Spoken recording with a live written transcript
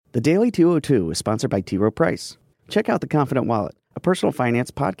The Daily 202 is sponsored by T. Rowe Price. Check out The Confident Wallet, a personal finance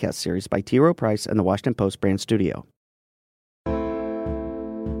podcast series by T. Rowe Price and the Washington Post brand studio.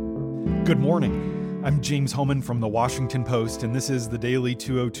 Good morning. I'm James Hohman from the Washington Post, and this is the Daily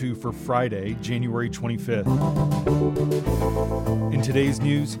 202 for Friday, January 25th. In today's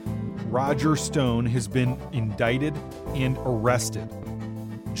news, Roger Stone has been indicted and arrested.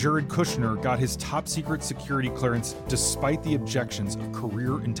 Jared Kushner got his top-secret security clearance despite the objections of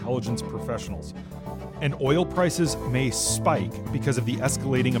career intelligence professionals. And oil prices may spike because of the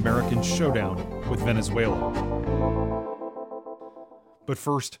escalating American showdown with Venezuela. But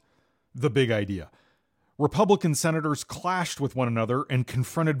first, the big idea. Republican senators clashed with one another and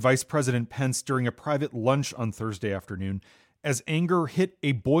confronted Vice President Pence during a private lunch on Thursday afternoon as anger hit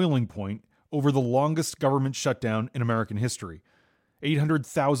a boiling point over the longest government shutdown in American history.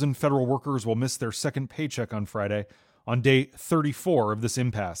 800,000 federal workers will miss their second paycheck on Friday, on day 34 of this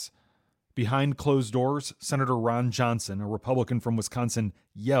impasse. Behind closed doors, Senator Ron Johnson, a Republican from Wisconsin,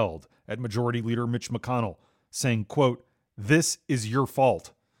 yelled at Majority Leader Mitch McConnell, saying, quote, "This is your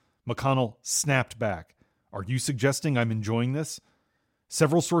fault." McConnell snapped back. "Are you suggesting I'm enjoying this?"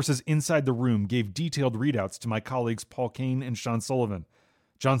 Several sources inside the room gave detailed readouts to my colleagues Paul Kane and Sean Sullivan.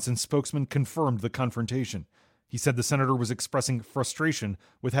 Johnson's spokesman confirmed the confrontation. He said the senator was expressing frustration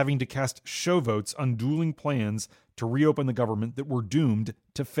with having to cast show votes on dueling plans to reopen the government that were doomed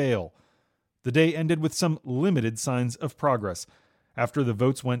to fail. The day ended with some limited signs of progress. After the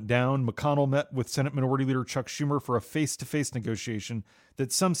votes went down, McConnell met with Senate Minority Leader Chuck Schumer for a face-to-face negotiation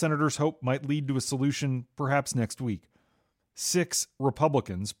that some senators hope might lead to a solution perhaps next week. 6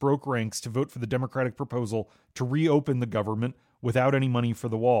 Republicans broke ranks to vote for the Democratic proposal to reopen the government without any money for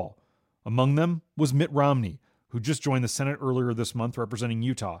the wall. Among them was Mitt Romney, who just joined the Senate earlier this month representing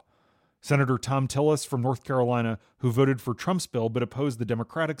Utah. Senator Tom Tillis from North Carolina, who voted for Trump's bill but opposed the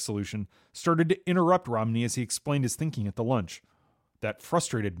Democratic solution, started to interrupt Romney as he explained his thinking at the lunch. That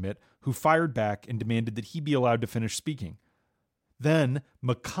frustrated Mitt, who fired back and demanded that he be allowed to finish speaking. Then,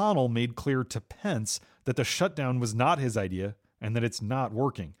 McConnell made clear to Pence that the shutdown was not his idea and that it's not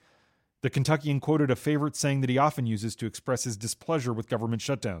working. The Kentuckian quoted a favorite saying that he often uses to express his displeasure with government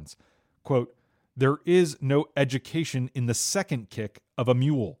shutdowns. Quote, "There is no education in the second kick of a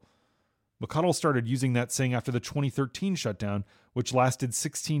mule." McConnell started using that saying after the 2013 shutdown, which lasted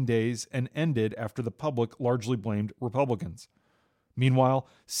 16 days and ended after the public largely blamed Republicans. Meanwhile,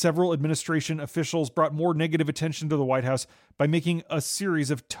 several administration officials brought more negative attention to the White House by making a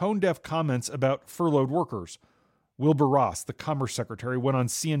series of tone-deaf comments about furloughed workers. Wilbur Ross, the Commerce Secretary, went on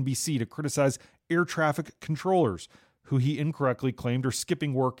CNBC to criticize air traffic controllers, who he incorrectly claimed are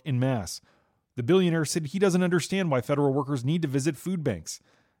skipping work en masse. The billionaire said he doesn't understand why federal workers need to visit food banks.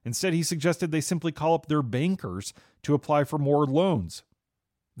 Instead, he suggested they simply call up their bankers to apply for more loans.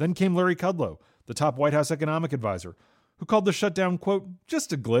 Then came Larry Kudlow, the top White House economic advisor, who called the shutdown, quote,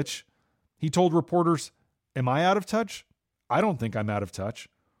 "just a glitch." He told reporters, "Am I out of touch? I don't think I'm out of touch."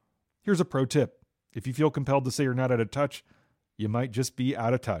 Here's a pro tip. If you feel compelled to say you're not out of touch, you might just be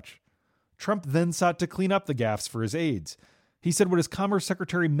out of touch. Trump then sought to clean up the gaffes for his aides. He said what his Commerce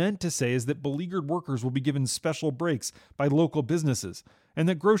Secretary meant to say is that beleaguered workers will be given special breaks by local businesses and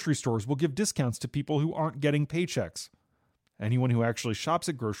that grocery stores will give discounts to people who aren't getting paychecks. Anyone who actually shops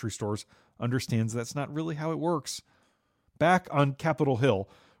at grocery stores understands that's not really how it works. Back on Capitol Hill,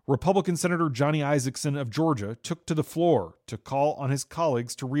 Republican Senator Johnny Isakson of Georgia took to the floor to call on his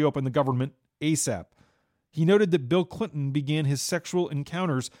colleagues to reopen the government ASAP. He noted that Bill Clinton began his sexual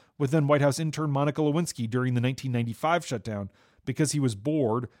encounters with then White House intern Monica Lewinsky during the 1995 shutdown because he was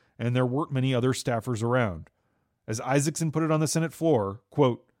bored and there weren't many other staffers around. As Isakson put it on the Senate floor,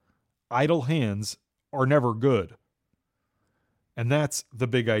 quote, "idle hands are never good." And that's the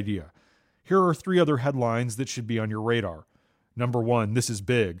big idea. Here are 3 other headlines that should be on your radar. Number 1, this is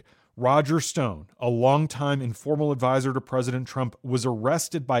big. Roger Stone, a longtime informal advisor to President Trump, was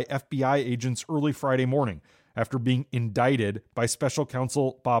arrested by FBI agents early Friday morning after being indicted by special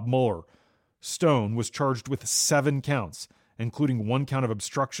counsel Bob Mueller. Stone was charged with 7 counts, including 1 count of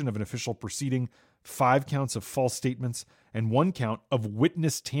obstruction of an official proceeding, 5 counts of false statements, and 1 count of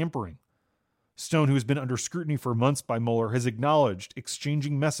witness tampering. Stone, who has been under scrutiny for months by Mueller, has acknowledged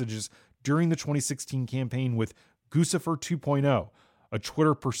exchanging messages during the 2016 campaign with Guccifer 2.0, a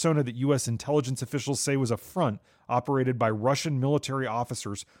Twitter persona that U.S. intelligence officials say was a front operated by Russian military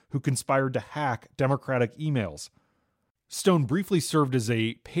officers who conspired to hack Democratic emails. Stone briefly served as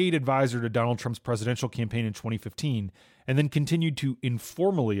a paid advisor to Donald Trump's presidential campaign in 2015 and then continued to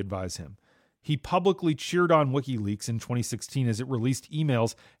informally advise him. He publicly cheered on WikiLeaks in 2016 as it released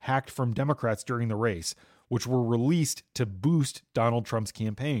emails hacked from Democrats during the race, which were released to boost Donald Trump's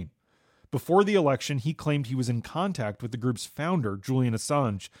campaign. Before the election, he claimed he was in contact with the group's founder, Julian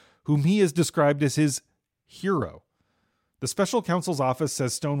Assange, whom he has described as his hero. The special counsel's office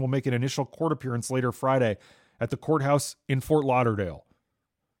says Stone will make an initial court appearance later Friday at the courthouse in Fort Lauderdale.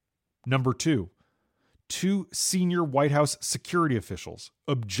 Number 2. 2 senior White House security officials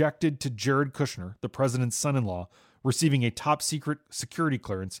objected to Jared Kushner, the president's son-in-law, receiving a top-secret security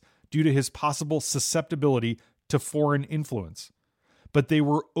clearance due to his possible susceptibility to foreign influence. But they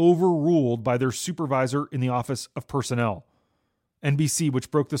were overruled by their supervisor in the Office of Personnel. NBC, which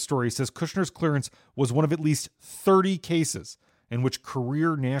broke the story, says Kushner's clearance was one of at least 30 cases in which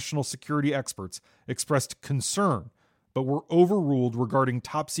career national security experts expressed concern but were overruled regarding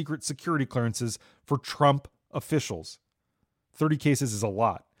top-secret security clearances for Trump officials. 30 cases is a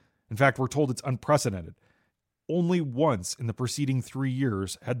lot. In fact, we're told it's unprecedented. Only once in the preceding 3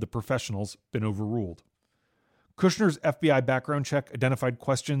 years had the professionals been overruled. Kushner's FBI background check identified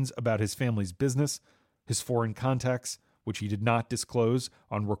questions about his family's business, his foreign contacts, which he did not disclose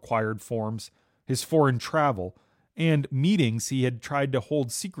on required forms, his foreign travel, and meetings he had tried to hold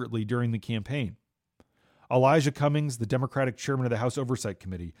secretly during the campaign. Elijah Cummings, the Democratic chairman of the House Oversight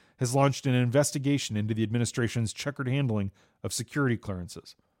Committee, has launched an investigation into the administration's checkered handling of security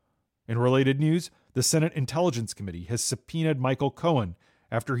clearances. In related news, the Senate Intelligence Committee has subpoenaed Michael Cohen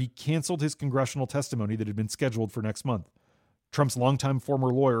after he canceled his congressional testimony that had been scheduled for next month. Trump's longtime former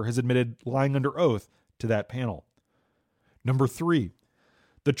lawyer has admitted lying under oath to that panel. Number 3,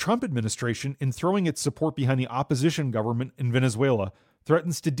 the Trump administration, in throwing its support behind the opposition government in Venezuela,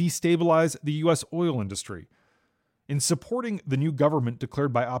 threatens to destabilize the U.S. oil industry. In supporting the new government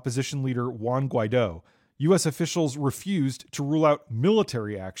declared by opposition leader Juan Guaido, U.S. officials refused to rule out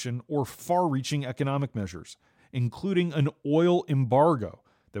military action or far-reaching economic measures, including an oil embargo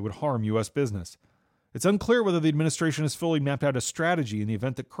that would harm U.S. business. It's unclear whether the administration has fully mapped out a strategy in the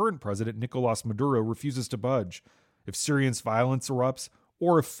event that current President Nicolas Maduro refuses to budge, if Syrian violence erupts,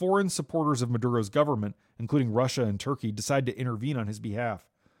 or if foreign supporters of Maduro's government, including Russia and Turkey, decide to intervene on his behalf.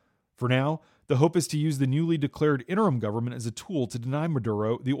 For now, the hope is to use the newly declared interim government as a tool to deny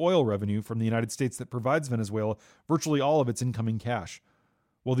Maduro the oil revenue from the United States that provides Venezuela virtually all of its incoming cash.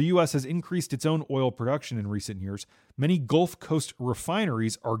 While the U.S. has increased its own oil production in recent years, many Gulf Coast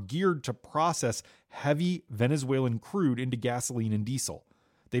refineries are geared to process heavy Venezuelan crude into gasoline and diesel.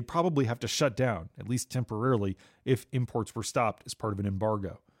 They'd probably have to shut down, at least temporarily, if imports were stopped as part of an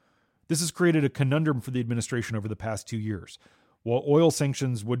embargo. This has created a conundrum for the administration over the past 2 years. While oil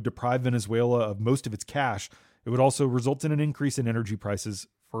sanctions would deprive Venezuela of most of its cash, it would also result in an increase in energy prices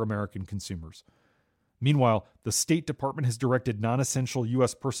for American consumers. Meanwhile, the State Department has directed non-essential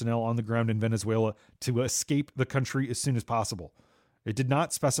U.S. personnel on the ground in Venezuela to escape the country as soon as possible. It did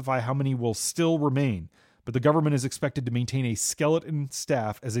not specify how many will still remain, but the government is expected to maintain a skeleton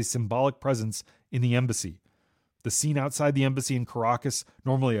staff as a symbolic presence in the embassy. The scene outside the embassy in Caracas,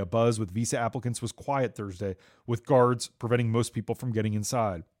 normally abuzz with visa applicants, was quiet Thursday, with guards preventing most people from getting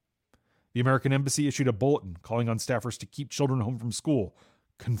inside. The American embassy issued a bulletin calling on staffers to keep children home from school,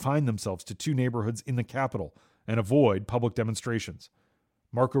 confine themselves to 2 neighborhoods in the capital, and avoid public demonstrations.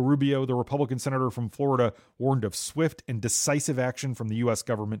 Marco Rubio, the Republican senator from Florida, warned of swift and decisive action from the U.S.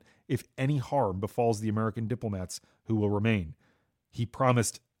 government if any harm befalls the American diplomats who will remain. He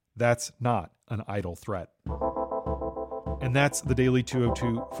promised that's not an idle threat. And that's the Daily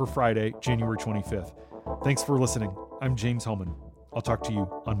 202 for Friday, January 25th. Thanks for listening. I'm James Hellman. I'll talk to you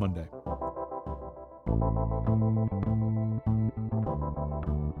on Monday.